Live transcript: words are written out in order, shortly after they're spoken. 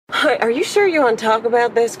Are you sure you want to talk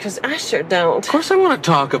about this? Because I sure don't. Of course I want to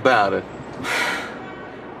talk about it.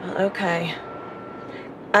 Okay.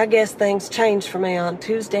 I guess things changed for me on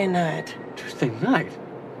Tuesday night. Tuesday night?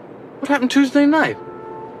 What happened Tuesday night?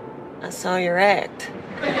 I saw your act.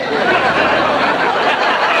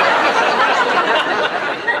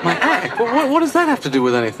 My act? What does that have to do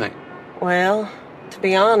with anything? Well, to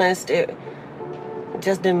be honest, it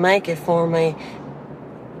just didn't make it for me.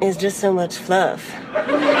 It's just so much fluff. I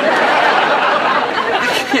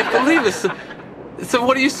can't believe this. So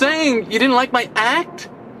what are you saying? You didn't like my act?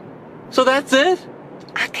 So that's it?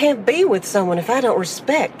 I can't be with someone if I don't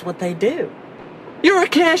respect what they do. You're a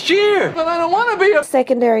cashier! But I don't want to be a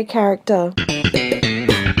secondary character.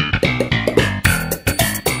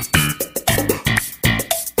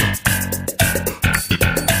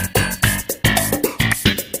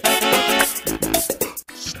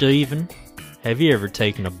 Stephen, have you ever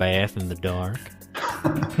taken a bath in the dark?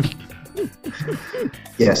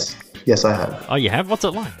 Yes, I have. Oh, you have? What's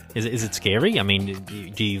it like? Is it scary? I mean,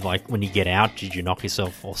 do you, like, when you get out, did you knock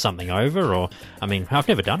yourself or something over? Or, I mean, I've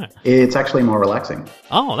never done it. It's actually more relaxing.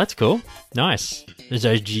 Oh, that's cool. Nice.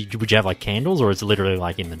 So, would you have, like, candles, or is it literally,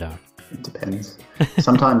 like, in the dark? It depends.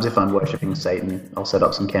 Sometimes if I'm worshipping Satan, I'll set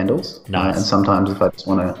up some candles. Nice. And sometimes if I just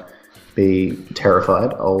want to be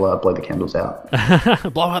terrified, I'll blow the candles out.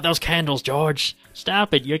 Blow out those candles, George.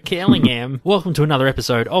 Stop it, you're killing him. Welcome to another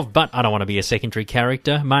episode of But I Don't Want to Be a Secondary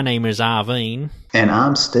Character. My name is Arvine. And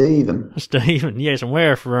I'm Stephen. Stephen, yes, and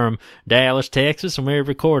we're from Dallas, Texas, and we're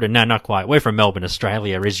recording. No, not quite. We're from Melbourne,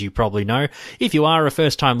 Australia, as you probably know. If you are a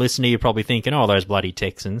first-time listener, you're probably thinking, oh, those bloody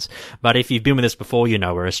Texans. But if you've been with us before, you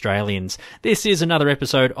know we're Australians. This is another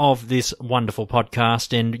episode of this wonderful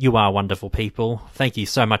podcast, and you are wonderful people. Thank you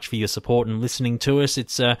so much for your support and listening to us.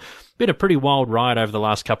 It's been a pretty wild ride over the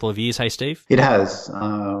last couple of years, hey, Steve? It has.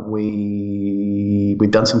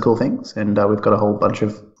 We've done some cool things, and we've got a whole bunch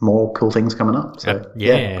of more cool things coming up. So,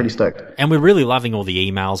 yeah, pretty stoked. And we're really loving all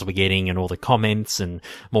the emails we're getting and all the comments and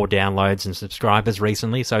more downloads and subscribers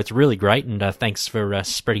recently. So it's really great, and thanks for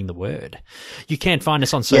spreading the word. You can find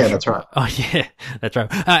us on social... Yeah, that's right. Oh, yeah, that's right.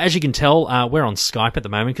 As you can tell, we're on Skype at the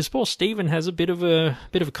moment because poor Stephen has a bit of a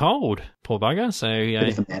cold, poor bugger. So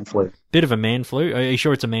bit of a man flu. Bit of a man flu. Are you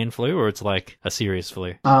sure it's a man flu or it's like a serious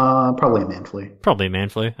flu? Probably a man flu. Probably a man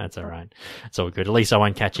flu. That's all right. It's all good. At least I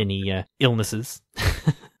won't catch any illnesses.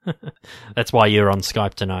 That's why you're on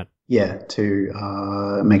Skype tonight. Yeah,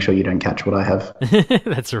 to make sure you don't catch what I have.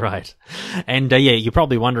 That's right. And yeah, you're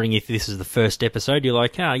probably wondering if this is the first episode. You're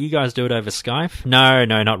like, you guys do it over Skype? No,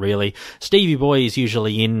 not really. Stevie Boy is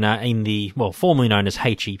usually in the, well, formerly known as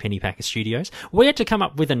HE Pennypacker Studios. We had to come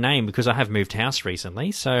up with a name because I have moved house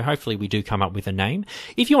recently, so hopefully we do come up with a name.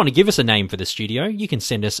 If you want to give us a name for the studio, you can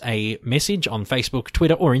send us a message on Facebook,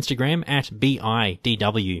 Twitter, or Instagram at BIDWBASC.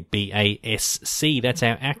 That's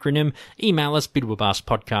our acronym. Email us,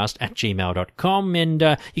 bidwabastpodcast@gmail.com, and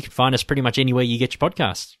you can find us pretty much anywhere you get your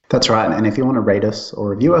podcasts. That's right, and if you want to rate us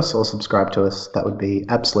or review us or subscribe to us, that would be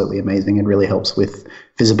absolutely amazing. It really helps with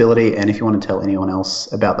visibility, and if you want to tell anyone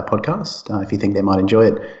else about the podcast, if you think they might enjoy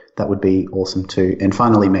it, that would be awesome too. And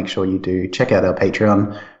finally, make sure you do check out our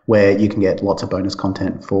Patreon, where you can get lots of bonus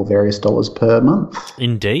content for various dollars per month.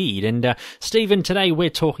 Indeed. And Stephen, today we're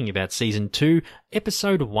talking about Season 2,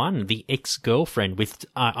 Episode 1, The Ex-Girlfriend, with,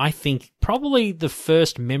 I think, probably the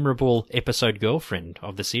first memorable episode girlfriend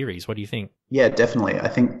of the series. What do you think? Yeah, definitely. I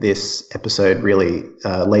think this episode really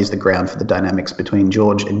lays the ground for the dynamics between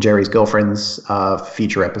George and Jerry's girlfriends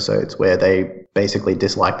future episodes, where they basically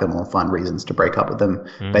dislike them or find reasons to break up with them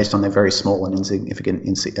based on their very small and insignificant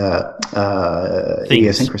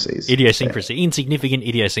idiosyncrasies. Insignificant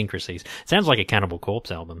idiosyncrasies. Sounds like a Cannibal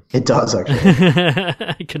Corpse album. It does, actually.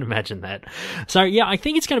 I can imagine that. So, yeah, I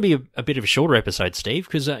think it's going to be a bit of a shorter episode, Steve,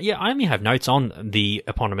 because, I only have notes on the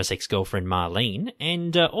eponymous ex-girlfriend Marlene,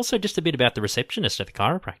 and also just a bit about the receptionist at the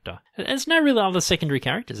chiropractor. There's no real other secondary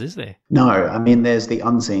characters, is there? No, I mean, there's the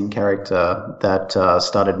unseen character that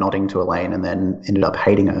started nodding to Elaine and then ended up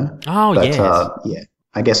hating her. Oh, but, yes. Yeah.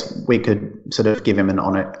 I guess we could sort of give him an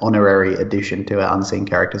honorary addition to our Unseen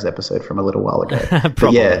Characters episode from a little while ago.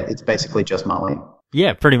 But yeah, it's basically just Marlene.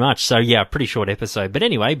 Yeah, pretty much. So yeah, pretty short episode. But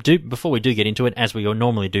anyway, before we do get into it, as we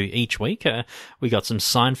normally do each week, we got some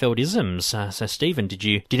Seinfeld-isms. So Stephen,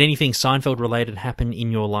 did anything Seinfeld related happen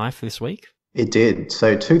in your life this week? It did.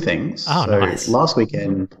 So two things. Oh, so nice. Last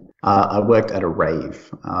weekend, I worked at a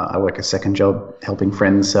rave. I work a second job helping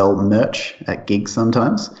friends sell merch at gigs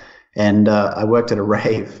sometimes. And I worked at a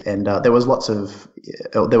rave, and there were lots of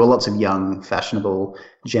young, fashionable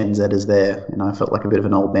Gen Zers there, and I felt like a bit of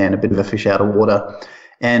an old man, a bit of a fish out of water.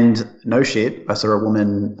 And no shit, I saw a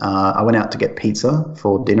woman, I went out to get pizza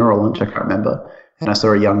for dinner or lunch, I can't remember. And I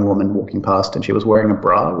saw a young woman walking past and she was wearing a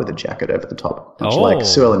bra with a jacket over the top. Much like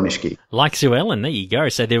Sue Ellen Mishke. Like Sue Ellen, there you go.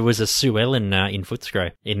 So there was a Sue Ellen in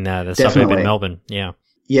Footscray in the suburb in Melbourne. Yeah.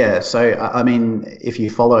 Yeah, so I mean, if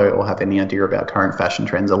you follow or have any idea about current fashion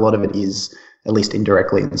trends, a lot of it is at least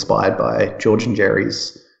indirectly inspired by George and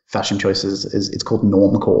Jerry's fashion choices. It's called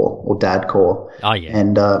normcore or dadcore. Oh, yeah.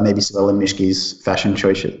 And maybe Sue Ellen Mishke's fashion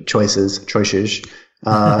choices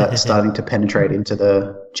starting to penetrate into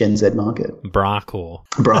the Gen Z market. Bracore.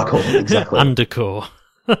 Bracore, exactly. Undercore.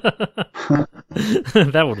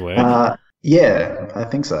 That would work. Yeah, I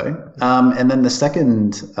think so. And then the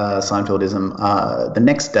second Seinfeldism, the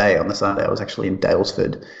next day on the Sunday, I was actually in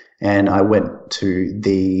Daylesford, and I went to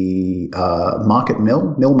the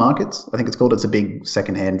Mill Markets, I think it's called. It's a big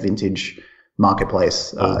secondhand vintage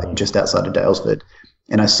marketplace just outside of Daylesford.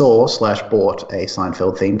 And I saw/bought a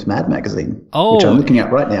Seinfeld-themed Mad magazine, which I'm looking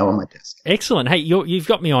at right now on my desk. Excellent. Hey, you've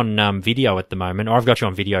got me on video at the moment, or I've got you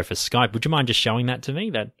on video for Skype. Would you mind just showing that to me,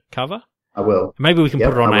 that cover? I will. Maybe we can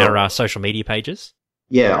put it on our social media pages.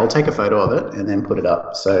 Yeah, I'll take a photo of it and then put it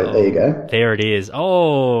up. So there you go. There it is.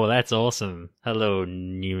 Oh, that's awesome. Hello,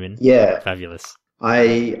 Newman. Yeah. Fabulous.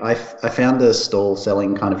 I found a stall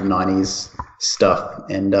selling kind of 90s stuff,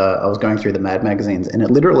 and I was going through the Mad magazines, and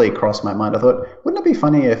it literally crossed my mind. I thought, wouldn't it be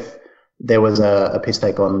funny if there was a piss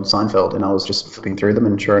take on Seinfeld? And I was just flipping through them,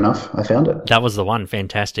 and sure enough, I found it. That was the one.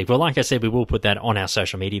 Fantastic. Well, like I said, we will put that on our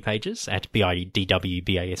social media pages at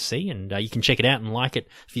BIDWBASC, and you can check it out and like it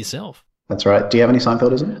for yourself. That's right. Do you have any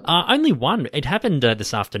Seinfeldism? Only one. It happened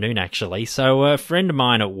this afternoon, actually. So a friend of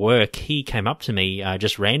mine at work, he came up to me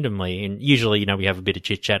just randomly, and usually, we have a bit of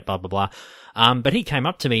chit-chat, blah, blah, blah. But he came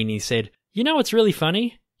up to me and he said, what's really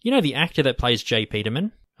funny? The actor that plays Jay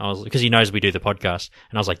Peterman? Because he knows we do the podcast.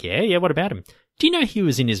 And I was like, yeah, what about him? Do you know he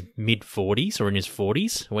was in his mid-40s or in his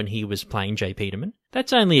 40s when he was playing Jay Peterman?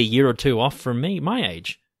 That's only a year or two off from my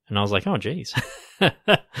age. And I was like, oh, geez.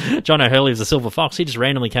 John O'Hurley was a silver fox. He just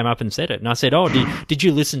randomly came up and said it. And I said, oh, did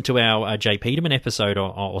you listen to our Jay Peterman episode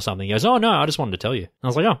or something? He goes, oh, no, I just wanted to tell you. And I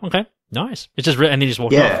was like, oh, okay, nice. It's just, and then he just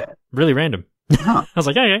walked off. Really random. Huh. I was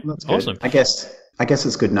like, okay, that's awesome. I guess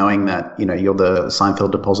it's good knowing that, you're the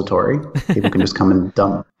Seinfeld depository. People can just come and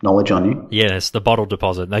dump knowledge on you. Yes, the bottle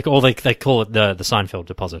deposit. They call it the Seinfeld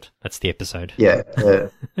deposit. That's the episode. Yeah,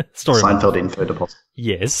 the Seinfeld info deposit.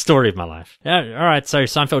 Yes, story of my life. All right, so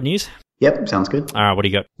Seinfeld news? Yep, sounds good. All right, what do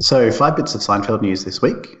you got? So 5 bits of Seinfeld news this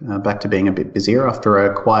week. Back to being a bit busier after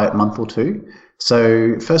a quiet month or two.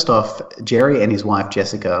 So first off, Jerry and his wife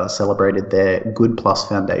Jessica celebrated their Good Plus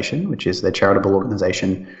Foundation, which is their charitable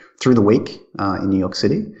organization, through the week in New York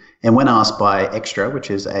City. And when asked by Extra,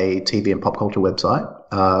 which is a TV and pop culture website,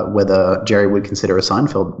 whether Jerry would consider a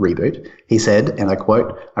Seinfeld reboot, he said, and I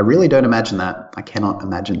quote, "I really don't imagine that. I cannot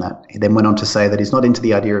imagine that." He then went on to say that he's not into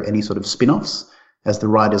the idea of any sort of spin-offs, as the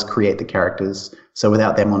writers create the characters, so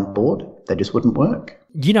without them on board, they just wouldn't work.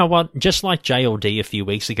 You know what? Just like JLD a few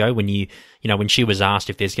weeks ago when when she was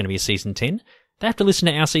asked if there's going to be a season 10, they have to listen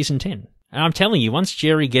to our season 10. And I'm telling you, once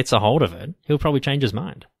Jerry gets a hold of it, he'll probably change his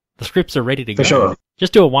mind. The scripts are ready to go. For sure.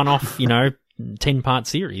 Just do a one-off, 10-part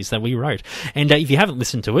series that we wrote. And if you haven't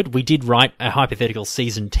listened to it, we did write a hypothetical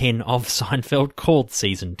season 10 of Seinfeld called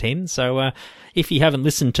Season 10. So if you haven't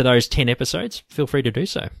listened to those 10 episodes, feel free to do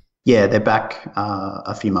so. Yeah, they're back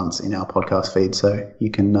a few months in our podcast feed, so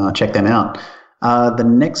you can check them out. The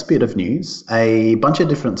next bit of news, a bunch of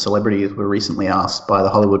different celebrities were recently asked by the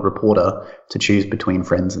Hollywood Reporter to choose between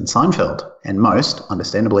Friends and Seinfeld, and most,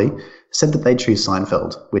 understandably, said that they'd choose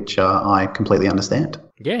Seinfeld, which I completely understand.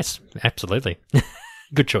 Yes, absolutely.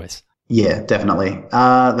 Good choice. Yeah, definitely.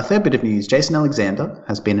 The third bit of news, Jason Alexander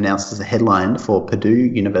has been announced as a headline for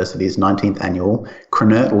Purdue University's 19th annual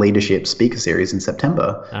Cronert Leadership Speaker Series in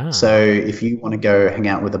September. So if you want to go hang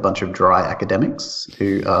out with a bunch of dry academics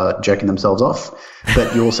who are jerking themselves off,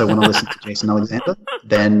 but you also want to listen to Jason Alexander,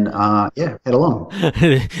 then head along.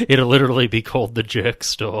 It'll literally be called the Jerk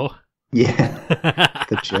Store. Yeah,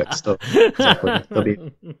 the Jerk Store.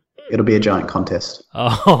 Exactly. It'll be a giant contest.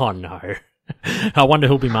 Oh, no. I wonder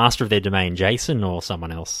who'll be master of their domain, Jason or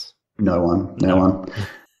someone else? No one.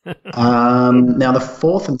 Now, the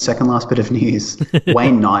fourth and second last bit of news,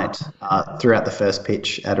 Wayne Knight threw out the first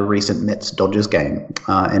pitch at a recent Mets-Dodgers game.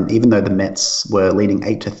 And even though the Mets were leading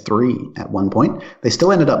 8-3 at one point, they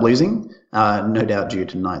still ended up losing, no doubt due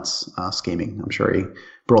to Knight's scheming. I'm sure he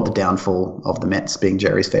brought the downfall of the Mets being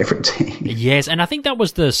Jerry's favorite team. Yes, and I think that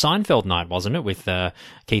was the Seinfeld night, wasn't it, with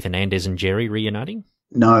Keith Hernandez and Jerry reuniting?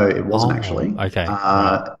 No, it wasn't Oh, actually. okay.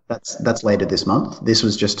 Right. That's later this month. This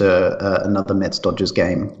was just another Mets Dodgers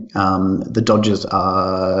game. The Dodgers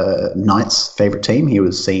are Knight's favorite team. He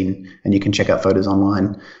was seen, and you can check out photos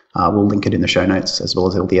online. We'll link it in the show notes as well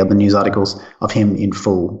as all the other news articles of him in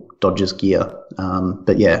full Dodgers gear.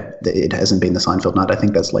 But yeah, it hasn't been the Seinfeld night. I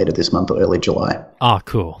think that's later this month or early July. Oh,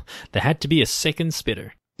 cool. There had to be a second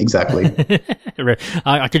spitter. Exactly.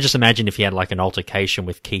 I could just imagine if he had like an altercation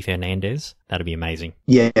with Keith Hernandez. That'd be amazing.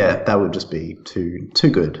 Yeah, that would just be too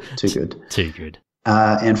good. Too good.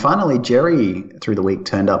 And finally, Jerry through the week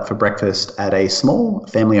turned up for breakfast at a small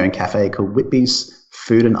family-owned cafe called Whitby's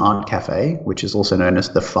Food and Art Cafe, which is also known as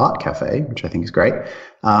the Fart Cafe, which I think is great.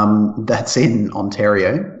 That's in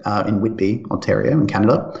Ontario, in Whitby, Ontario, in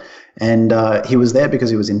Canada. And he was there because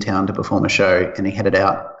he was in town to perform a show, and he headed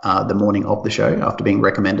out the morning of the show after being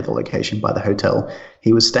recommended the location by the hotel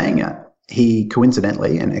he was staying at. He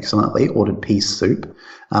coincidentally and excellently ordered pea soup.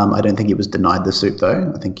 I don't think he was denied the soup,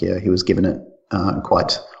 though. I think he was given it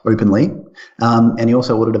quite openly. And he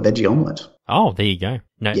also ordered a veggie omelette. Oh, there you go.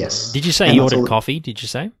 No, yes. Did you say he ordered coffee? Did you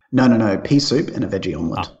say? No. Pea soup and a veggie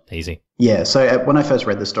omelette. Oh, easy. Yeah, so when I first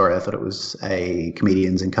read the story, I thought it was a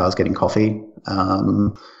comedians in cars getting coffee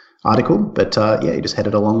article. But yeah, he just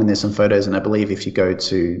headed along, and there's some photos. And I believe if you go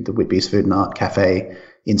to the Whitby's Food and Art Cafe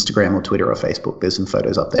Instagram or Twitter or Facebook, there's some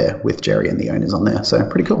photos up there with Jerry and the owners on there. So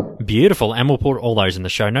pretty cool. Beautiful. And we'll put all those in the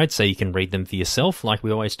show notes so you can read them for yourself like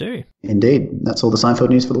we always do. Indeed. That's all the Seinfeld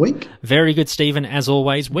news for the week. Very good, Stephen. As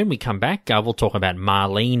always, when we come back, we'll talk about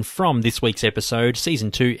Marlene from this week's episode,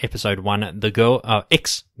 Season 2, Episode 1, the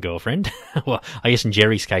ex-girlfriend. Well, I guess in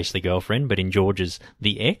Jerry's case, the girlfriend, but in George's,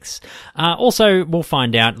 the ex. Also, we'll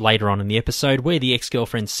find out later on in the episode where the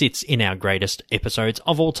ex-girlfriend sits in our greatest episodes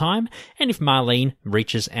of all time, and if Marlene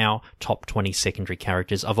reaches our top 20 secondary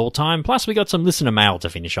characters of all time. Plus, we got some listener mail to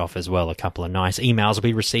finish off as well. A couple of nice emails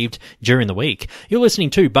we received during the week. You're listening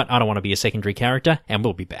to But I Don't Want to Be a Secondary Character, and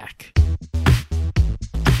we'll be back.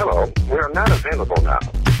 Hello, we are not available now.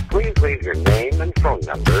 Please leave your name and phone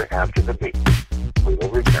number after the beep. We will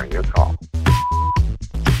return your call.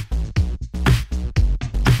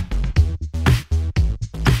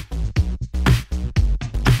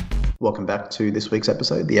 Welcome back to this week's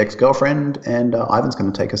episode, The Ex-Girlfriend, and Ivan's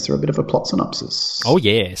going to take us through a bit of a plot synopsis. Oh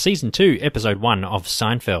yeah, Season 2, Episode 1 of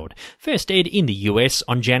Seinfeld. First aired in the US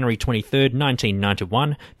on January 23rd,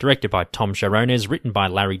 1991, directed by Tom Sharones, written by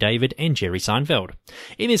Larry David and Jerry Seinfeld.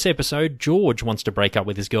 In this episode, George wants to break up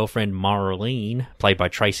with his girlfriend Marlene, played by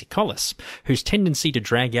Tracy Collis, whose tendency to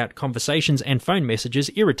drag out conversations and phone messages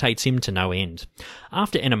irritates him to no end.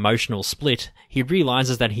 After an emotional split, he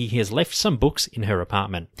realizes that he has left some books in her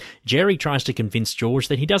apartment. Jerry tries to convince George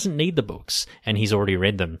that he doesn't need the books, and he's already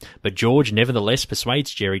read them, but George nevertheless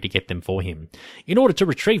persuades Jerry to get them for him. In order to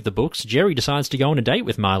retrieve the books, Jerry decides to go on a date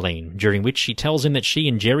with Marlene, during which she tells him that she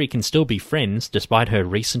and Jerry can still be friends despite her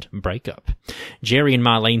recent breakup. Jerry and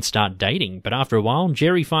Marlene start dating, but after a while,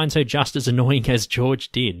 Jerry finds her just as annoying as George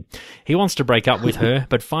did. He wants to break up with her,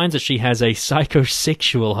 but finds that she has a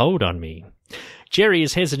psychosexual hold on me. Jerry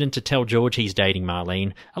is hesitant to tell George he's dating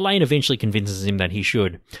Marlene. Elaine eventually convinces him that he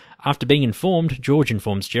should. After being informed, George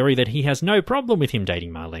informs Jerry that he has no problem with him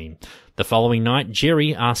dating Marlene. The following night,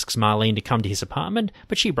 Jerry asks Marlene to come to his apartment,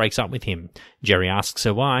 but she breaks up with him. Jerry asks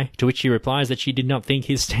her why, to which she replies that she did not think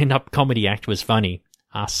his stand-up comedy act was funny.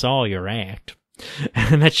 I saw your act.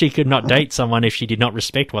 And that she could not date someone if she did not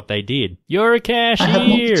respect what they did. You're a cashier! I have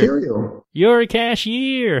more material. You're a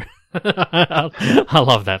cashier! I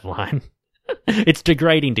love that line. It's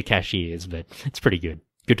degrading to cashiers, but it's pretty good.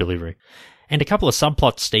 Good delivery. And a couple of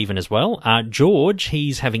subplots, Stephen, as well. George,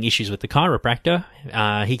 he's having issues with the chiropractor.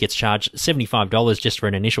 He gets charged $75 just for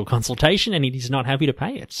an initial consultation, and he's not happy to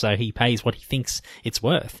pay it. So he pays what he thinks it's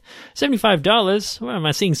worth. $75? What, am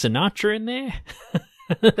I seeing Sinatra in there?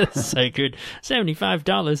 So good.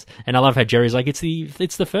 $75. And I love how Jerry's like, it's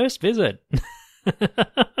the first visit.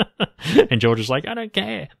 And George is like, I don't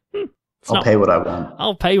care. I'll pay what I want.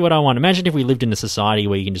 I'll pay what I want. Imagine if we lived in a society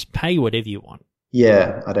where you can just pay whatever you want.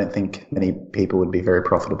 Yeah, I don't think many people would be very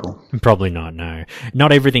profitable. Probably not, no.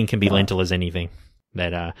 Not everything can be lentil as anything.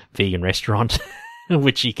 That vegan restaurant,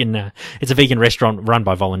 which you can... it's a vegan restaurant run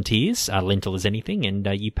by volunteers, lentil as anything, and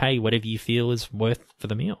you pay whatever you feel is worth for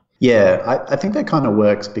the meal. Yeah, I think that kind of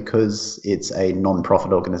works because it's a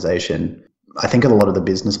non-profit organization. I think a lot of the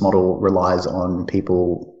business model relies on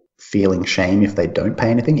people feeling shame if they don't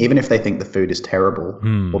pay anything, even if they think the food is terrible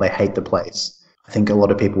or they hate the place. I think a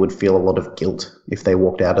lot of people would feel a lot of guilt if they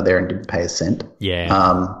walked out of there and didn't pay a cent. Yeah.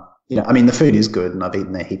 I mean, the food is good, and I've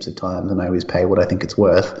eaten there heaps of times, and I always pay what I think it's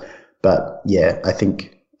worth. But yeah, I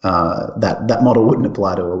think that model wouldn't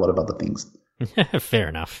apply to a lot of other things. Fair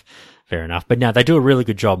enough. Fair enough. But no, they do a really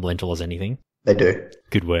good job, Lentil as anything. They do.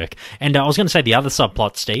 Good work. And I was going to say the other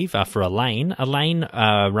subplot, Steve, for Elaine. Elaine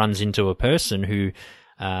runs into a person who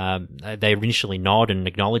they initially nod and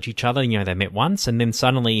acknowledge each other. You know, they met once, and then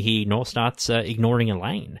suddenly he starts ignoring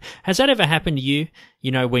Elaine. Has that ever happened to you?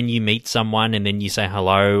 You know, when you meet someone and then you say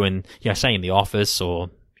hello, and say in the office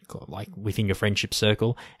or like within your friendship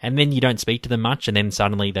circle, and then you don't speak to them much, and then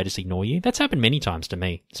suddenly they just ignore you. That's happened many times to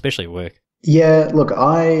me, especially at work. Yeah, look,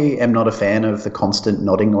 I am not a fan of the constant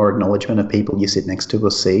nodding or acknowledgement of people you sit next to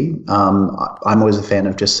or see. I'm always a fan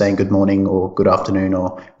of just saying good morning or good afternoon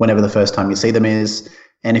or whenever the first time you see them is.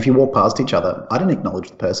 And if you walk past each other, I don't acknowledge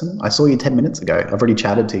the person. I saw you 10 minutes ago. I've already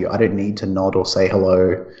chatted to you. I don't need to nod or say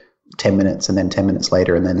hello 10 minutes and then 10 minutes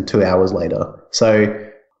later and then 2 hours later. So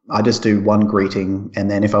I just do one greeting, and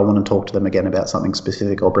then if I want to talk to them again about something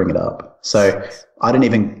specific, I'll bring it up. So I don't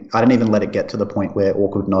even let it get to the point where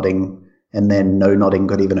awkward nodding and then no nodding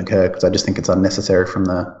could even occur, because I just think it's unnecessary from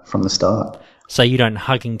the start. So you don't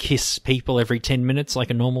hug and kiss people every 10 minutes like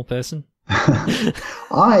a normal person?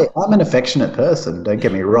 I'm an affectionate person, don't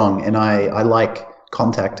get me wrong, and I like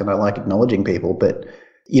contact and I like acknowledging people, but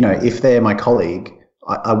if they're my colleague,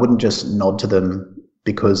 I wouldn't just nod to them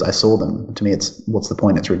because I saw them. To me, what's the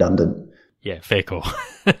point? It's redundant. Yeah, fair call.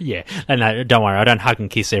 Yeah. And no, don't worry, I don't hug and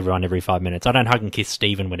kiss everyone every 5 minutes. I don't hug and kiss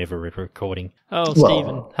Stephen whenever we're recording. Oh, Well,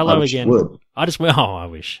 Stephen, hello I wish again. you would. I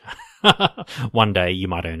wish. One day you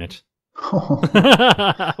might earn it.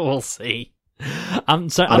 We'll see.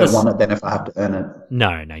 So I don't want it then if I have to earn it.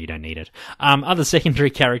 No, you don't need it. Other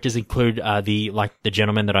secondary characters include the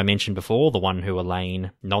gentleman that I mentioned before, the one who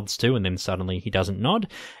Elaine nods to, and then suddenly he doesn't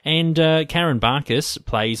nod. And Karen Barkis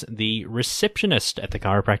plays the receptionist at the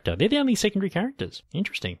chiropractor. They're the only secondary characters.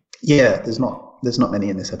 Interesting. Yeah, there's not many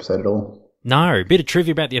in this episode at all. No, bit of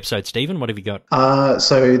trivia about the episode, Stephen. What have you got?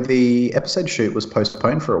 So the episode shoot was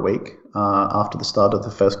postponed for a week after the start of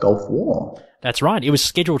the first Gulf War. That's right. It was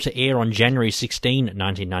scheduled to air on January 16,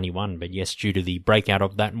 1991, but yes, due to the breakout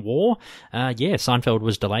of that war, Seinfeld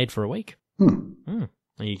was delayed for a week. There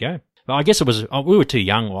you go. Well, I guess it was, we were too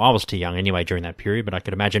young, or I was too young anyway during that period, but I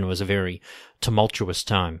could imagine it was a very tumultuous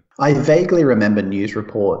time. I vaguely remember news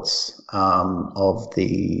reports of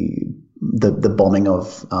the bombing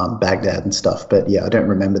of Baghdad and stuff, but yeah, I don't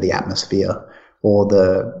remember the atmosphere or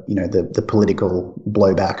the political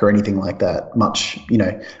blowback or anything like that much.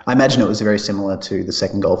 I imagine it was very similar to the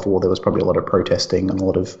Second Gulf War. There was probably a lot of protesting and a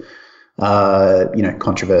lot of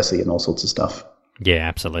controversy and all sorts of stuff. Yeah,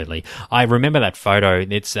 absolutely. I remember that photo.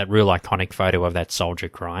 It's that real iconic photo of that soldier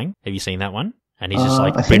crying. Have you seen that one? And he's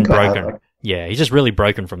just been broken. Yeah, he's just really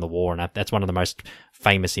broken from the war, and that's one of the most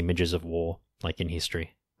famous images of war, in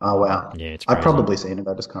history. Oh, wow. Yeah, it's crazy. I've probably seen it.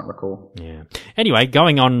 I just can't recall. Yeah. Anyway,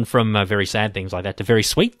 going on from very sad things like that to very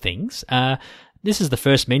sweet things, this is the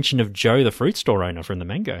first mention of Joe, the fruit store owner from the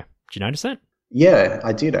Mango. Did you notice that? Yeah,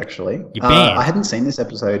 I did actually. I hadn't seen this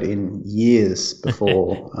episode in years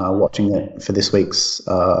before watching it for this week's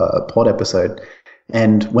pod episode.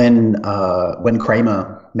 And when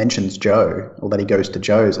Kramer mentions Joe, or that he goes to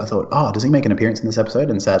Joe's, I thought, does he make an appearance in this episode?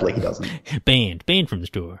 And sadly, he doesn't. Banned from the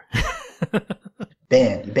store.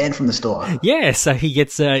 Banned from the store. Yeah, so he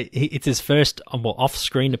gets it's his first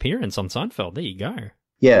off-screen appearance on Seinfeld. There you go.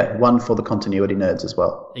 Yeah, one for the continuity nerds as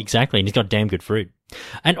well. Exactly, and he's got damn good fruit.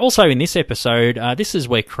 And also in this episode, this is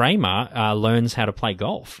where Kramer learns how to play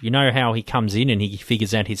golf. You know how he comes in and he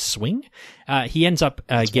figures out his swing? He ends up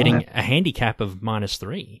getting a handicap of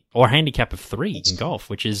 -3, or a handicap of 3 in golf,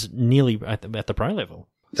 which is nearly at the pro level.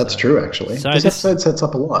 That's true, actually. So this episode sets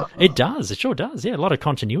up a lot. It does. It sure does. Yeah, a lot of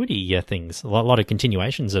continuity things, a lot of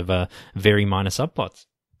continuations of very minor subplots.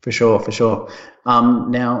 For sure.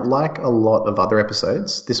 Now, like a lot of other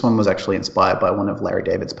episodes, this one was actually inspired by one of Larry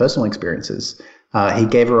David's personal experiences. He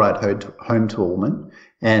gave a ride home to a woman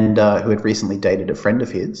and who had recently dated a friend of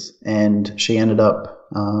his, and she ended up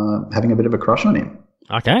having a bit of a crush on him.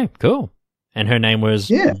 Okay, cool. And her name was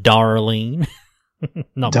Darlene.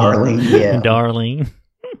 Not Darlene, yeah. Darlene.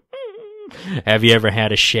 Have you ever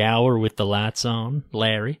had a shower with the lights on,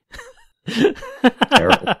 Larry?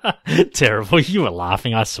 Terrible. Terrible. You were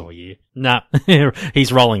laughing. I saw you. Nah.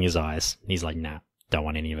 He's rolling his eyes. He's like, nah, don't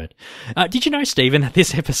want any of it. Did you know, Stephen, that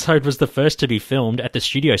this episode was the first to be filmed at the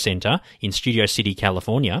Studio Center in Studio City,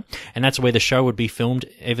 California, and that's where the show would be filmed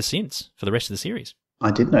ever since for the rest of the series? I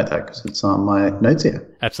did know that because it's on my notes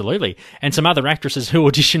here. Absolutely. And some other actresses who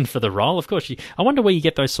auditioned for the role. Of course, I wonder where you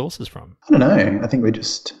get those sources from. I don't know. I think we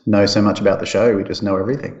just know so much about the show. We just know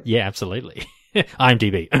everything. Yeah, absolutely.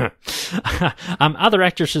 IMDb. Other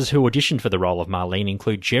actresses who auditioned for the role of Marlene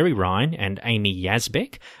include Jerry Ryan and Amy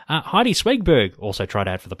Yazbek. Heidi Swegberg also tried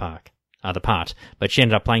out for the part. the part, but she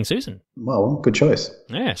ended up playing Susan. Well, good choice.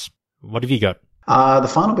 Yes. What have you got? The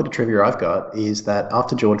final bit of trivia I've got is that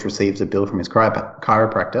after George receives a bill from his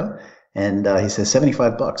chiropractor and he says,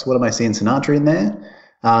 $75, what am I seeing Sinatra in there?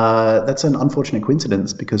 That's an unfortunate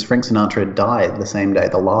coincidence because Frank Sinatra died the same day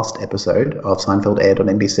the last episode of Seinfeld aired on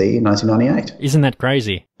NBC in 1998. Isn't that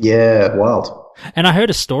crazy? Yeah, wild. And I heard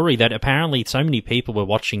a story that apparently so many people were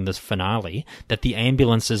watching this finale that the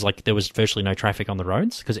ambulances, like there was virtually no traffic on the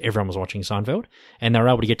roads because everyone was watching Seinfeld, and they were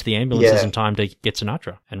able to get to the ambulances in time to get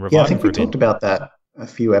Sinatra and revive him. Yeah, I think for we a bit. talked about that a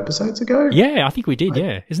few episodes ago. Yeah, I think we did,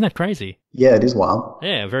 yeah. Isn't that crazy? Yeah, it is wild.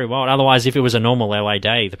 Yeah, very wild. Otherwise, if it was a normal LA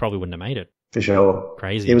day, they probably wouldn't have made it. For sure.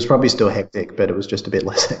 Crazy. It was probably still hectic, but it was just a bit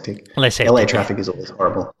less hectic. Less hectic. LA traffic is always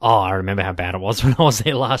horrible. Oh, I remember how bad it was when I was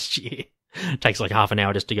there last year. It takes like half an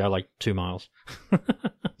hour just to go like 2 miles.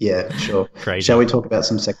 Yeah, sure. Crazy. Shall we talk about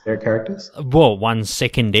some secondary characters? Well, one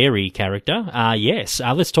secondary character, yes.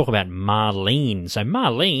 Let's talk about Marlene. So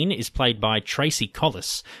Marlene is played by Tracy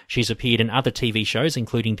Collis. She's appeared in other TV shows,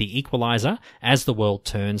 including The Equalizer, As the World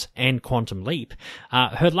Turns, and Quantum Leap.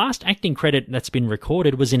 Her last acting credit that's been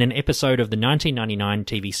recorded was in an episode of the 1999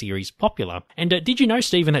 TV series Popular. And did you know,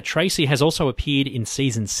 Stephen, that Tracy has also appeared in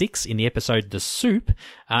Season 6 in the episode The Soup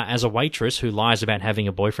as a waitress who lies about having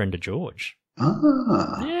a boyfriend to George? Yes.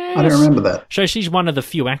 I don't remember that. So she's one of the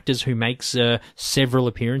few actors who makes several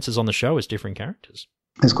appearances on the show as different characters.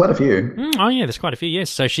 There's quite a few. Oh, yeah, there's quite a few,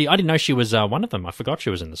 yes. So I didn't know she was one of them. I forgot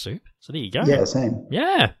she was in The Soup. So there you go. Yeah, same.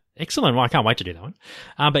 Yeah, excellent. Well, I can't wait to do that one.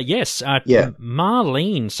 But yes, Yeah.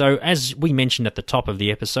 Marlene. So as we mentioned at the top of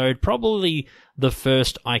the episode, probably the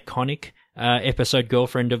first iconic episode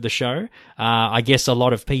girlfriend of the show. I guess a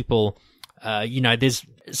lot of people... there's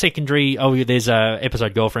secondary, there's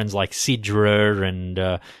episode girlfriends like Sidra and,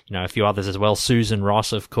 a few others as well. Susan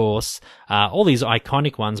Ross, of course. All these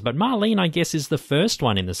iconic ones. But Marlene, I guess, is the first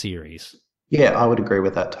one in the series. Yeah, I would agree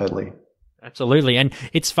with that totally. Absolutely. And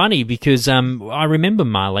it's funny because I remember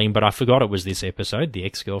Marlene, but I forgot it was this episode, the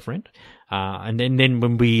ex-girlfriend. And then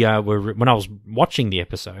when when I was watching the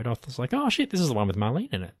episode, I was like, oh, shit, this is the one with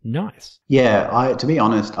Marlene in it. Nice. Yeah, to be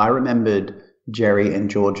honest, I remembered Jerry and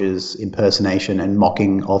George's impersonation and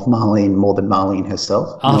mocking of Marlene more than Marlene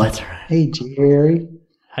herself. Oh, like, that's right. Hey, Jerry.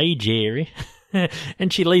 Hey, Jerry.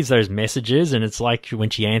 And she leaves those messages, and it's like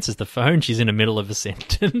when she answers the phone, she's in the middle of a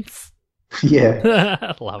sentence. Yeah.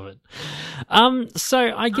 I love it. So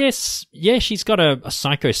I guess, yeah, she's got a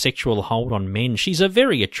psychosexual hold on men. She's a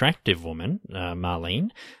very attractive woman,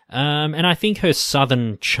 Marlene. And I think her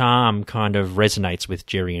southern charm kind of resonates with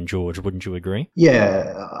Jerry and George, wouldn't you agree?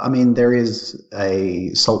 Yeah, I mean, there is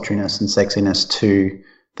a sultriness and sexiness to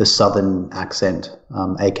the southern accent,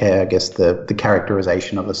 aka, I guess, the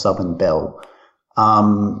characterization of a southern belle.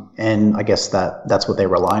 And I guess that's what they're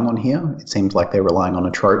relying on here. It seems like they're relying on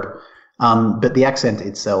a trope. But the accent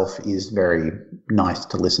itself is very nice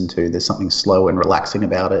to listen to. There's something slow and relaxing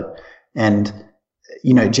about it. And,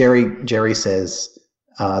 Jerry says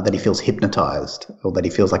that he feels hypnotized or that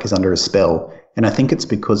he feels like he's under a spell. And I think it's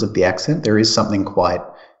because of the accent. There is something quite,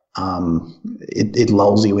 it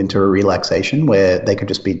lulls you into a relaxation where they could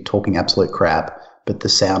just be talking absolute crap, but the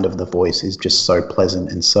sound of the voice is just so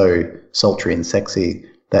pleasant and so sultry and sexy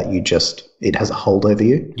that it has a hold over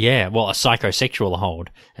you. Yeah, well, a psychosexual hold,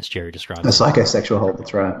 as Jerry describes it. A psychosexual hold,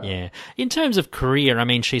 that's right. Yeah. In terms of career, I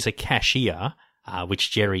mean, she's a cashier, which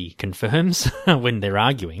Jerry confirms when they're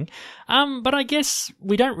arguing. But I guess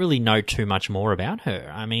we don't really know too much more about her.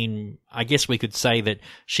 I mean, I guess we could say that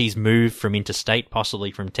she's moved from interstate,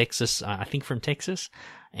 possibly from Texas, I think from Texas,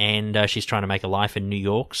 and she's trying to make a life in New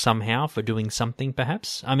York somehow for doing something,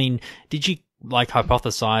 perhaps. I mean, did you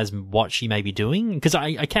hypothesize what she may be doing? Because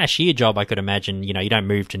a cashier job, I could imagine, you don't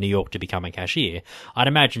move to New York to become a cashier. I'd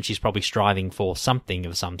imagine she's probably striving for something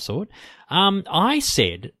of some sort. I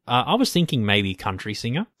said, I was thinking maybe country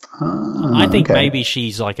singer. I think maybe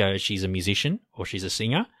she's a musician or she's a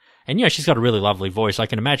singer. And, she's got a really lovely voice. I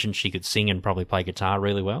can imagine she could sing and probably play guitar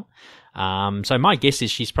really well. So my guess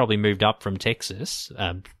is she's probably moved up from Texas,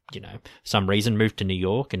 some reason, moved to New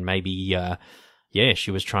York, and maybe,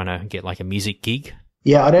 she was trying to get a music gig.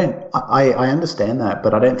 Yeah, I understand that,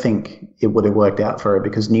 but I don't think it would have worked out for her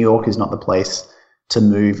because New York is not the place to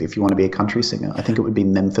move if you want to be a country singer. I think it would be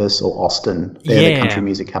Memphis or Austin. They're the country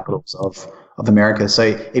music capitals of America. So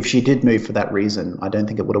if she did move for that reason, I don't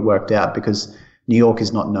think it would have worked out because New York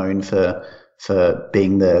is not known for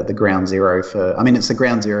being the ground zero it's the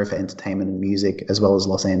ground zero for entertainment and music as well as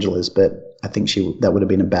Los Angeles, but I think that would have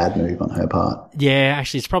been a bad move on her part. Yeah,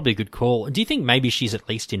 actually, it's probably a good call. Do you think maybe she's at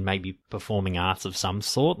least in maybe performing arts of some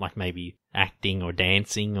sort, like maybe acting or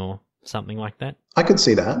dancing or something like that? I could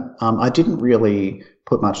see that. I didn't really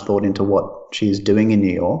put much thought into what she's doing in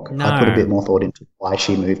New York. No. I put a bit more thought into why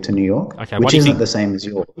she moved to New York, Okay, which what do you isn't think? the same as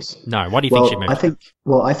yours. No, why do you think she moved?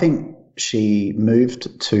 I think she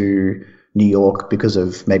moved to New York because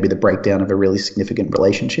of maybe the breakdown of a really significant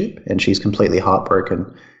relationship, and she's completely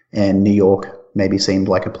heartbroken. And New York maybe seemed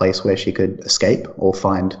like a place where she could escape or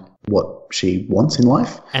find what she wants in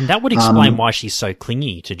life. And that would explain why she's so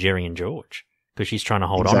clingy to Jerry and George, because she's trying to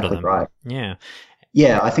hold on to Exactly them. right. Yeah.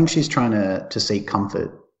 Yeah, I think she's trying to seek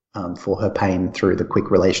comfort for her pain through the quick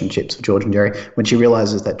relationships of George and Jerry. When she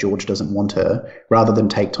realizes that George doesn't want her, rather than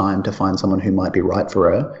take time to find someone who might be right for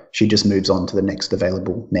her, she just moves on to the next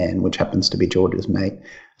available man, which happens to be George's mate.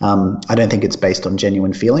 I don't think it's based on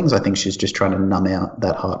genuine feelings. I think she's just trying to numb out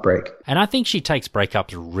that heartbreak. And I think she takes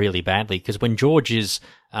breakups really badly, because when George is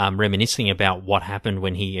reminiscing about what happened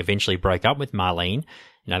when he eventually broke up with Marlene,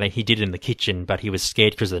 you know, he did it in the kitchen, but he was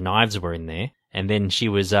scared because the knives were in there. And then she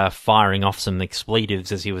was firing off some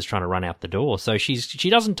expletives as he was trying to run out the door. So she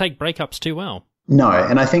doesn't take breakups too well. No,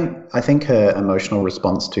 and I think her emotional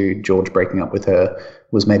response to George breaking up with her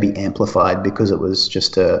was maybe amplified because it was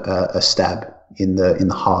just a stab in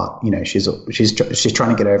the heart. You know, she's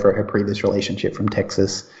trying to get over her previous relationship from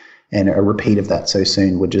Texas, and a repeat of that so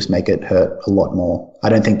soon would just make it hurt a lot more. I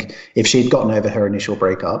don't think if she'd gotten over her initial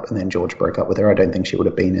breakup and then George broke up with her, I don't think she would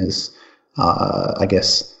have been as, I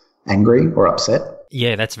guess, angry or upset.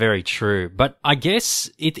 Yeah, that's very true. But I guess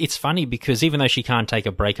it's funny because even though she can't take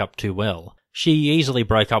a breakup too well, she easily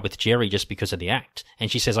broke up with Jerry just because of the act. And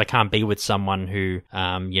she says, I can't be with someone who,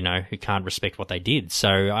 who can't respect what they did. So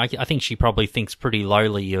I think she probably thinks pretty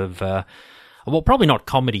lowly of, well, probably not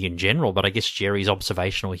comedy in general, but I guess Jerry's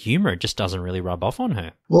observational humor just doesn't really rub off on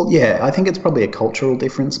her. Well, yeah, I think it's probably a cultural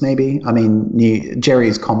difference maybe. I mean,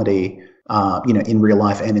 Jerry's comedy, in real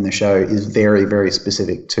life and in the show is very, very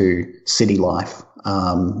specific to city life,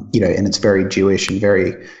 and it's very Jewish and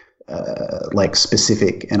very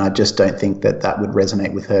specific. And I just don't think that would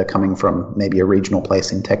resonate with her coming from maybe a regional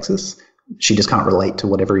place in Texas. She just can't relate to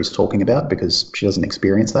whatever he's talking about because she doesn't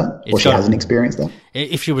experience that, or she hasn't experienced that.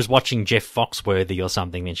 If she was watching Jeff Foxworthy or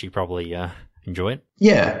something, then she'd probably enjoy it.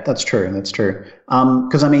 Yeah, that's true.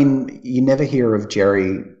 Because, I mean, you never hear of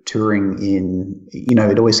Jerry touring in,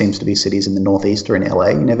 it always seems to be cities in the Northeast or in LA.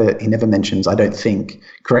 He never mentions, I don't think,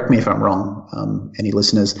 correct me if I'm wrong, any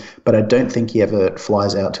listeners, but I don't think he ever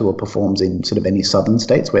flies out to or performs in sort of any southern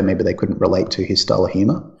states where maybe they couldn't relate to his style of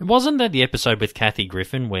humor. Wasn't that the episode with Kathy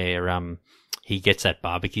Griffin where he gets that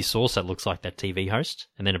barbecue sauce that looks like that TV host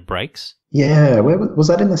and then it breaks? Yeah, where was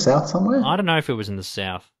that in the South somewhere? I don't know if it was in the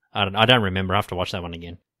South. I don't remember. I have to watch that one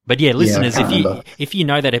again. But yeah, listeners, if you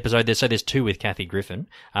know that episode, there's two with Kathy Griffin.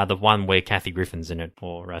 The one where Kathy Griffin's in it,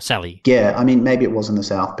 or Sally. Yeah, I mean, maybe it was in the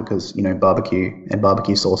South because, barbecue and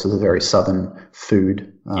barbecue sauce is a very Southern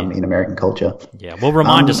food in American culture. Yeah, well,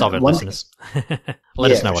 remind us of it, listeners.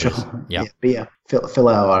 Let us know what it is. Yeah, fill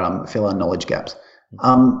our knowledge gaps.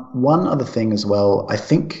 One other thing as well, I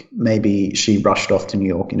think maybe she rushed off to New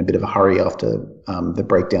York in a bit of a hurry after the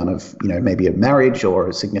breakdown of, maybe a marriage or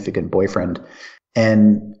a significant boyfriend.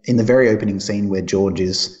 And in the very opening scene where George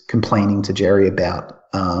is complaining to Jerry about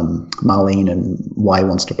Marlene and why he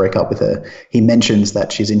wants to break up with her, he mentions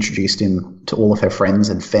that she's introduced him to all of her friends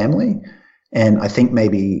and family. And I think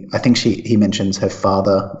he mentions her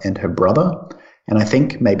father and her brother. And I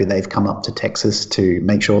think maybe they've come up to Texas to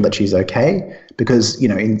make sure that she's okay because,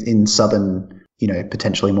 in southern,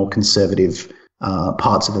 potentially more conservative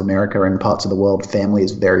parts of America and parts of the world, family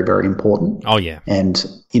is very, very important. Oh, yeah. And,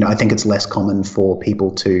 I think it's less common for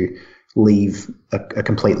people to leave a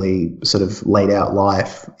completely sort of laid out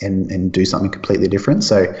life and do something completely different.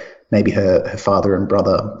 So maybe her father and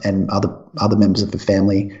brother and other members of the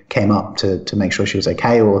family came up to make sure she was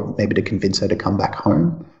okay, or maybe to convince her to come back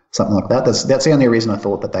home. Something like that. That's the only reason I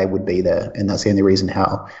thought that they would be there, and that's the only reason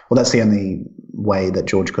that's the only way that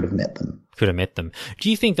George could have met them. Do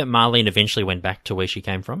you think that Marlene eventually went back to where she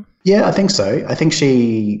came from? Yeah, I think so. I think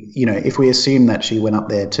she, if we assume that she went up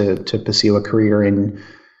there to pursue a career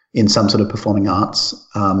in some sort of performing arts,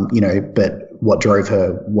 but what drove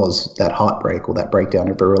her was that heartbreak or that breakdown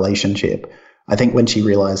of a relationship. I think when she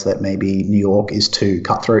realized that maybe New York is too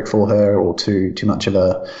cutthroat for her or too much of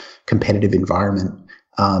a competitive environment,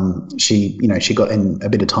 she got in a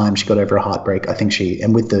bit of time, she got over a heartbreak. I think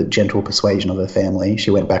and with the gentle persuasion of her family,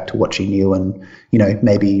 she went back to what she knew and,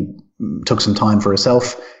 maybe took some time for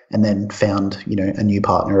herself and then found, a new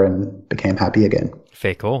partner and became happy again.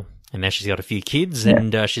 Fair call. And now she's got a few kids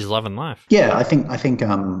and she's loving life. Yeah, I think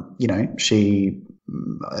she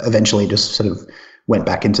eventually just sort of went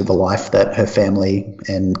back into the life that her family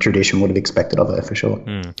and tradition would have expected of her, for sure.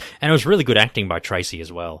 And it was really good acting by Tracy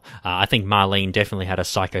as well. I think Marlene definitely had a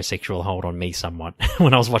psychosexual hold on me somewhat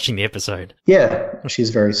when I was watching the episode. Yeah, she's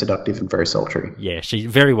very seductive and very sultry. Yeah, she's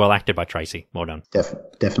very well acted by Tracy. Well done.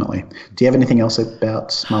 Definitely. Do you have anything else about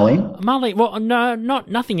Marlene? Marlene, well, no,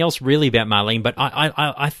 nothing else really about Marlene, but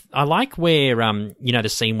I like where, the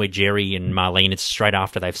scene where Jerry and Marlene, it's straight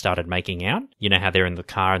after they've started making out. You know how they're in the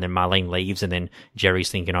car and then Marlene leaves and then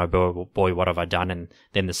Jerry's thinking, oh boy, what have I done? And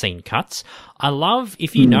then the scene cuts. I love,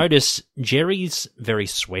 if you notice, Jerry's very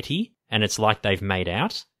sweaty and it's like they've made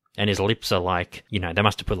out. And his lips are like, they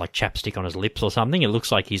must have put like chapstick on his lips or something. It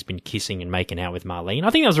looks like he's been kissing and making out with Marlene. I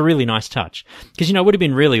think that was a really nice touch. Because, it would have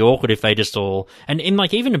been really awkward if they just all, and in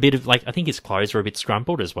like even a bit of like, I think his clothes were a bit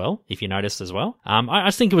scrumpled as well, if you noticed as well. I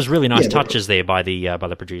just think it was really nice touches there by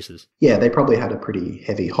the producers. Yeah, they probably had a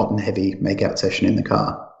pretty hot and heavy makeout session in the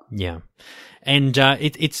car. Yeah. And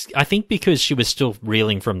it's I think because she was still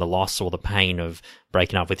reeling from the loss or the pain of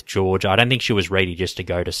breaking up with George, I don't think she was ready just to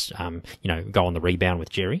go to, go on the rebound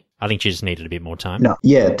with Jerry. I think she just needed a bit more time. No,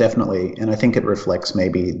 yeah, definitely. And I think it reflects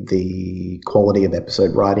maybe the quality of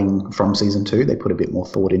episode writing from season 2. They put a bit more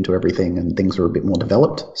thought into everything and things were a bit more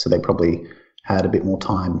developed. So they probably had a bit more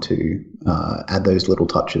time to add those little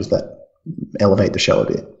touches that elevate the show a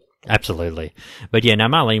bit. Absolutely. But yeah,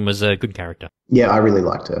 Marlene was a good character. Yeah, I really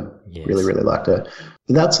liked her. Yes. Really, really liked her.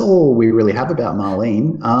 That's all we really have about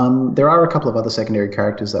Marlene. There are a couple of other secondary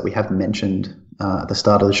characters that we have mentioned at the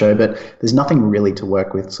start of the show, but there's nothing really to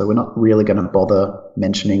work with, so we're not really going to bother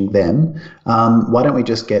mentioning them. Why don't we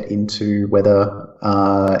just get into whether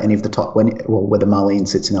any of the whether Marlene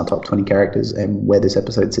sits in our top 20 characters and where this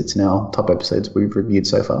episode sits in our top episodes we've reviewed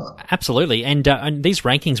so far? Absolutely. And these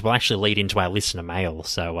rankings will actually lead into our listener mail,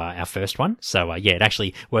 so our first one. So, it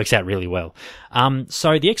actually works out really well.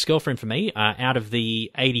 So the ex-girlfriend for me, out of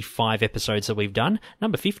the 85 episodes that we've done,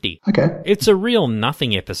 number 50. Okay. It's a real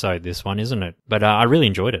nothing episode, this one, isn't it? But I really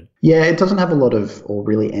enjoyed it. Yeah, it doesn't have a lot of, or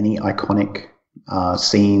really any iconic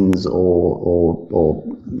scenes or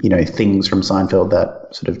things from Seinfeld that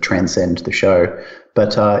sort of transcend the show.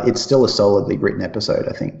 But it's still a solidly written episode,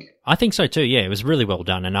 I think. I think so too. Yeah, it was really well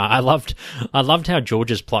done, and I loved how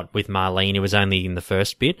George's plot with Marlene. It was only in the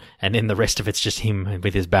first bit, and then the rest of it's just him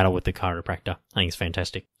with his battle with the chiropractor. I think it's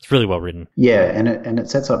fantastic. It's really well written. Yeah, and it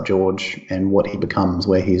sets up George and what he becomes,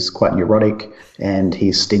 where he's quite neurotic and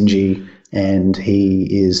he's stingy. And he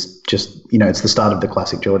is just, it's the start of the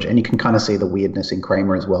classic George. And you can kind of see the weirdness in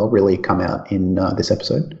Kramer as well really come out in this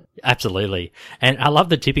episode. Absolutely. And I love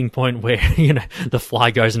the tipping point where, the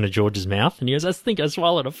fly goes into George's mouth and he goes, I think I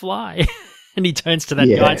swallowed a fly. And he turns to that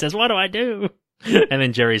guy and says, what do I do? And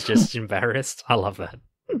then Jerry's just embarrassed. I love that.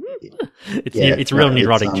 It's real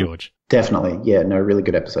neurotic George. Definitely. Yeah, no, really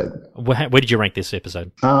good episode. Where did you rank this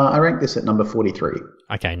episode? I ranked this at number 43.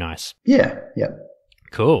 Okay, nice. Yeah.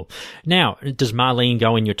 Cool. Now, does Marlene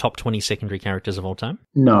go in your top 20 secondary characters of all time?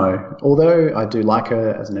 No, although I do like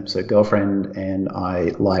her as an episode girlfriend and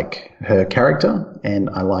I like her character and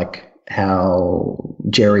I like how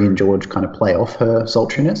Jerry and George kind of play off her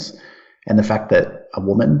sultriness and the fact that a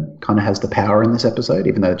woman kind of has the power in this episode,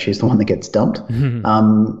 even though she's the one that gets dumped.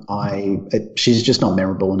 She's just not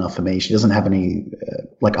memorable enough for me. She doesn't have any,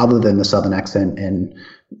 other than the Southern accent and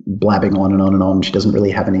blabbing on and on and on, she doesn't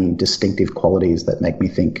really have any distinctive qualities that make me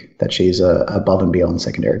think that she's a above and beyond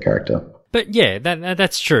secondary character. But yeah,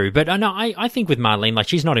 that's true. But no, I think with Marlene,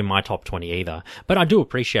 she's not in my top 20 either. But I do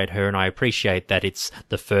appreciate her, and I appreciate that it's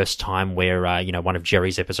the first time where, one of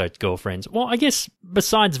Jerry's episode's girlfriends. Well, I guess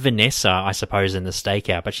besides Vanessa, I suppose, in the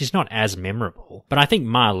stakeout, but she's not as memorable. But I think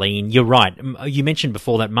Marlene, you're right. You mentioned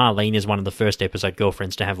before that Marlene is one of the first episode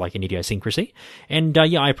girlfriends to have an idiosyncrasy. And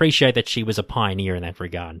I appreciate that she was a pioneer in that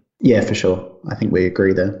regard. Yeah, for sure. I think we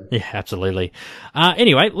agree there. Yeah, absolutely.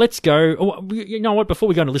 Anyway, let's go. Oh, you know what? Before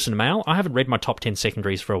we go to listen to mail, I haven't read my top 10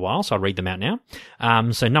 secondaries for a while, so I'll read them out now.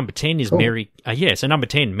 So number 10 is Mary. So number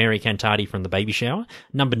 10, Mary Cantardi from The Baby Shower.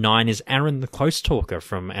 Number 9 is Aaron the Close Talker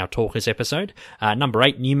from our Talkers episode. Number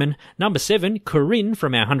 8, Newman. Number 7, Corinne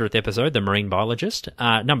from our 100th episode, The Marine Biologist.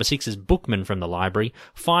 Number 6 is Bookman from The Library.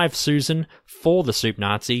 5, Susan. 4, The Soup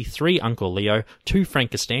Nazi. 3, Uncle Leo. 2,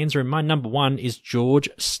 Frank Costanza. And my number 1 is George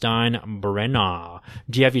Steinbrenner.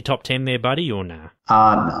 Do you have your top 10 there, buddy, or nah?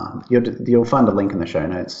 No. You'll find a link in the show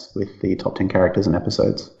notes with the top 10 characters and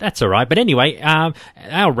episodes. That's all right. But anyway, our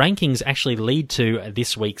rankings actually lead to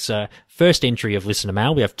this week's first entry of Listener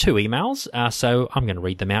Mail. We have 2 emails, so I'm going to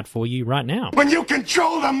read them out for you right now. When you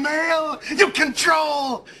control the mail, you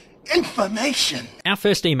control information. Our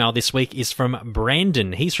first email this week is from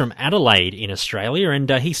Brandon. He's from Adelaide in Australia, and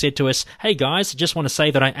he said to us, "Hey guys, just want to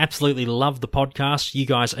say that I absolutely love the podcast. You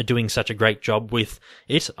guys are doing such a great job with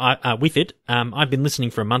it. I've been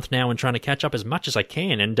listening for a month now and trying to catch up as much as I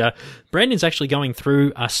can." And Brandon's actually going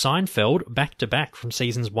through Seinfeld back to back from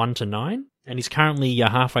seasons 1 to 9. And he's currently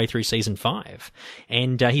halfway through season 5.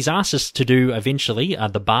 And he's asked us to do eventually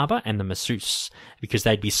the barber and the masseuse, because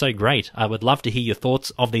they'd be so great. I would love to hear your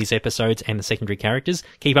thoughts of these episodes and the secondary characters.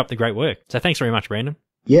 Keep up the great work. So thanks very much, Brandon.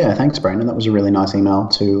 Yeah, thanks, Brandon. That was a really nice email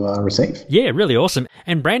to receive. Yeah, really awesome.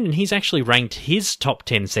 And Brandon, he's actually ranked his top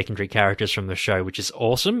 10 secondary characters from the show, which is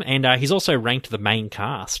awesome. And he's also ranked the main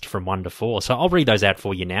cast from 1 to 4. So I'll read those out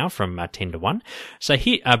for you now from 10 to 1. So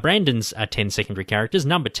here, Brandon's 10 secondary characters.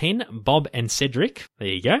 Number 10, Bob and Cedric. There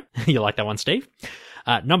you go. You like that one, Steve?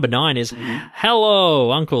 Number 9 is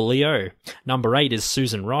Hello, Uncle Leo. Number 8 is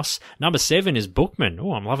Susan Ross. Number 7 is Bookman.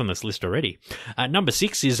 Oh, I'm loving this list already. Number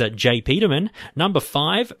 6 is Jay Peterman. Number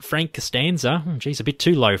 5, Frank Costanza. Geez, a bit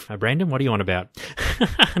too low, Brandon. What are you on about?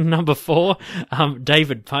 Number 4,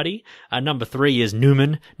 David Putty. Number 3 is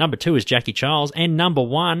Newman. Number 2 is Jackie Charles. And number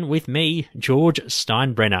 1 with me, George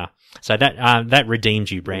Steinbrenner. So that redeemed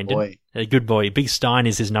you, Brandon. Good boy. A good boy. Big Stein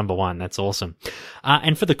is his number 1. That's awesome.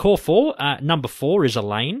 And for the core 4, number 4 is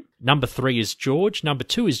Elaine. Number 3 is George. Number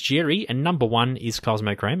 2 is Jerry. And number 1 is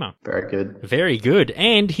Cosmo Kramer. Very good. Very good.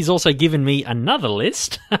 And he's also given me another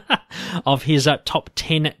list of his top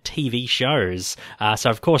 10 TV shows. So,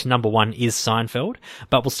 of course, number 1 is Seinfeld.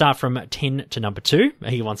 But we'll start from 10 to number 2.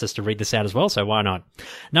 He wants us to read this out as well, so why not?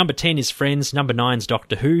 Number 10 is Friends. Number 9 is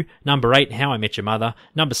Doctor Who. Number 8, How I Met Your Mother.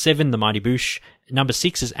 Number 7, The Mighty Boosh. Number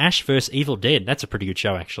 6 is Ash vs. Evil Dead. That's a pretty good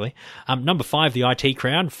show, actually. Number 5, The IT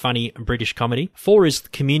Crowd, funny British comedy. 4 is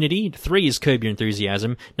Community. 3 is Curb Your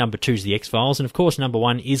Enthusiasm. Number 2 is The X-Files. And, of course, number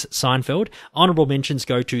 1 is Seinfeld. Honourable mentions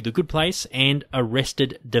go to The Good Place and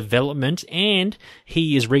Arrested Development. And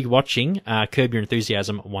he is rewatching Curb Your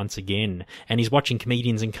Enthusiasm once again. And he's watching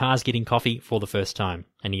comedians in cars getting coffee for the first time.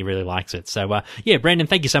 And he really likes it. So, yeah, Brandon,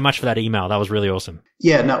 thank you so much for that email. That was really awesome.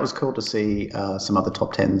 Yeah, no, it was cool to see some other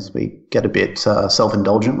top 10s. We get a bit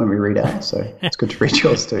self-indulgent when we read out, so it's good to read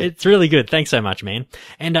yours too. It's really good. Thanks so much, man.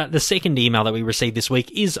 And the second email that we received this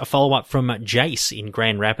week is a follow-up from Jace in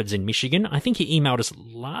Grand Rapids in Michigan. I think he emailed us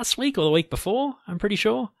last week or the week before, I'm pretty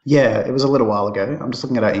sure. Yeah, it was a little while ago. I'm just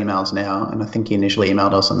looking at our emails now, and I think he initially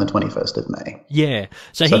emailed us on the 21st of May. Yeah.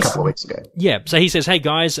 So a couple of weeks ago. Yeah, so he says, "Hey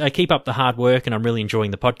guys, keep up the hard work, and I'm really enjoying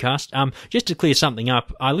the podcast. Just to clear something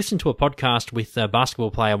up, I listened to a podcast with a basketball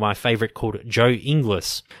player, my favourite, called Joe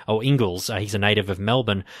Ingles. He's a native of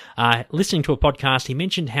Melbourne. Listening to a podcast, he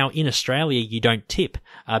mentioned how in Australia you don't tip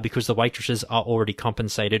because the waitresses are already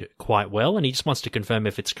compensated quite well, and he just wants to confirm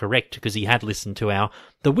if it's correct because he had listened to our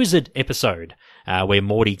The Wizard episode where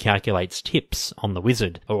Morty calculates tips on the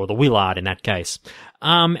Wizard, or the Willard in that case.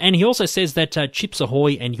 And he also says that Chips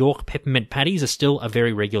Ahoy and York peppermint patties are still a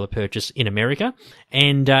very regular purchase in America.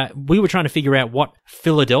 And we were trying to figure out what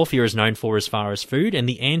Philadelphia is known for as far as food, and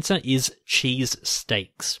the answer is cheese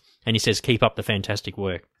steaks. And he says, keep up the fantastic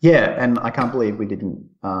work. Yeah, and I can't believe we didn't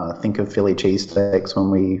think of Philly cheesesteaks when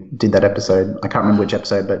we did that episode. I can't remember which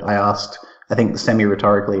episode, but I asked, I think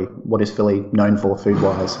semi-rhetorically, what is Philly known for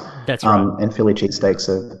food-wise? That's right. And Philly cheesesteaks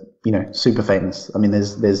are, super famous. I mean,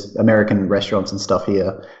 there's American restaurants and stuff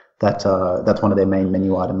here that's one of their main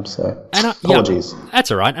menu items. So apologies. Yeah,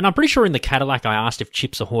 that's all right. And I'm pretty sure in the Cadillac I asked if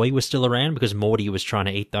Chips Ahoy was still around because Morty was trying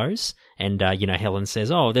to eat those. And, Helen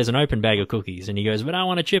says, oh, there's an open bag of cookies. And he goes, but I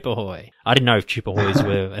want a Chip Ahoy. I didn't know if Chip Ahoys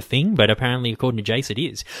were a thing, but apparently, according to Jace, it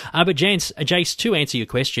is. But Jace, to answer your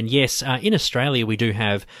question, yes, in Australia, we do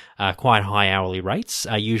have quite high hourly rates,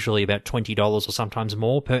 usually about $20 or sometimes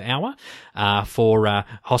more per hour for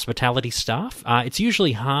hospitality staff. It's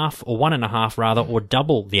usually half or 1.5 rather, or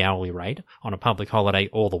double the hourly rate on a public holiday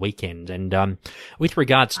or the weekend. And with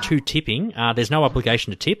regards to tipping, there's no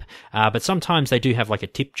obligation to tip, but sometimes they do have like a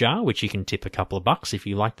tip jar, which you can tip a couple of bucks if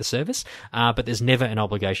you like the service, but there's never an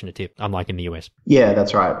obligation to tip, unlike in the US. Yeah,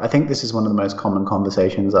 that's right. I think this is one of the most common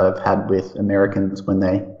conversations I've had with Americans when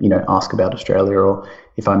they, ask about Australia, or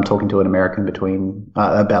if I'm talking to an American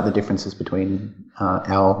about the differences between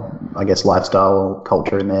our, I guess, lifestyle,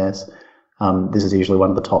 culture and theirs. This is usually one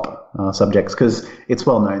of the top subjects because it's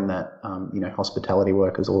well known that, hospitality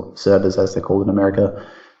workers, or servers as they're called in America,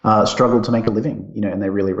 struggle to make a living, and they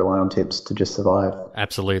really rely on tips to just survive.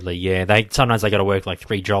 Absolutely, yeah. Sometimes they got to work like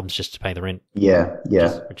 3 jobs just to pay the rent. Yeah.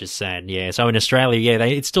 Which is sad, yeah. So in Australia,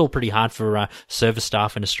 it's still pretty hard for service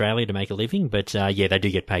staff in Australia to make a living, but they do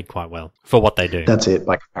get paid quite well for what they do. That's it,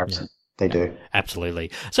 by comparison. Yeah. They do.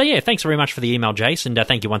 Absolutely. So yeah, thanks very much for the email, Jace, and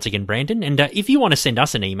thank you once again, Brandon. And if you want to send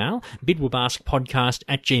us an email,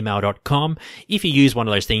 bidwabaskpodcast@gmail.com. If you use one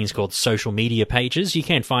of those things called social media pages, you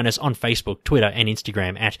can find us on Facebook, Twitter, and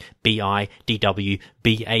Instagram at BIDWBASC,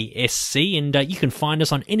 and you can find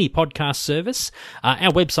us on any podcast service.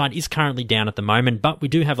 Our website is currently down at the moment, but we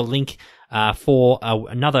do have a link for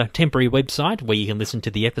another temporary website where you can listen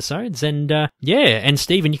to the episodes. And and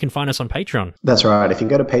Stephen, you can find us on Patreon. That's right. If you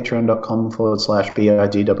go to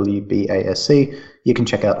patreon.com/BIDWBASC, you can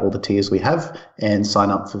check out all the tiers we have and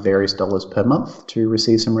sign up for various dollars per month to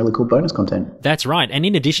receive some really cool bonus content. That's right. And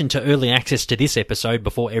in addition to early access to this episode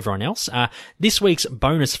before everyone else, this week's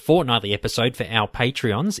bonus fortnightly episode for our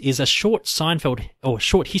Patreons is a short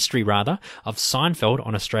history of Seinfeld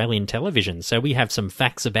on Australian television. So we have some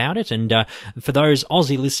facts about it, and for those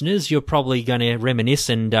Aussie listeners, you're probably going to reminisce,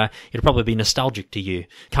 and it'll probably be nostalgic to you,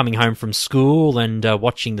 coming home from school and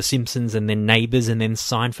watching The Simpsons and then Neighbours and then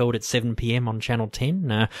Seinfeld at 7 p.m. on Channel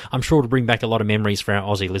 10. I'm sure it'll bring back a lot of memories for our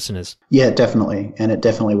Aussie listeners. Yeah, definitely. And it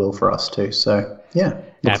definitely will for us too. So, yeah,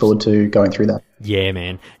 look forward to going through that. Yeah,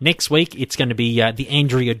 man. Next week, it's going to be the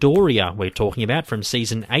Andrea Doria we're talking about from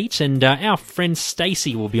Season 8, and our friend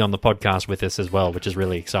Stacey will be on the podcast with us as well, which is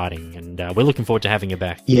really exciting, and we're looking forward to having her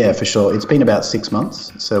back. Yeah, for sure. It's been about 6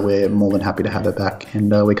 months, so we're more than happy to have her back,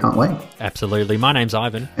 and we can't wait. Absolutely. My name's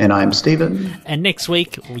Ivan. And I'm Stephen. And next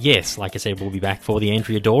week, yes, like I said, we'll be back for the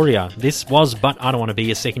Andrea Doria. This was But I Don't Want to Be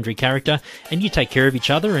a Secondary Character, and you take care of each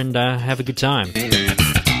other and have a good time.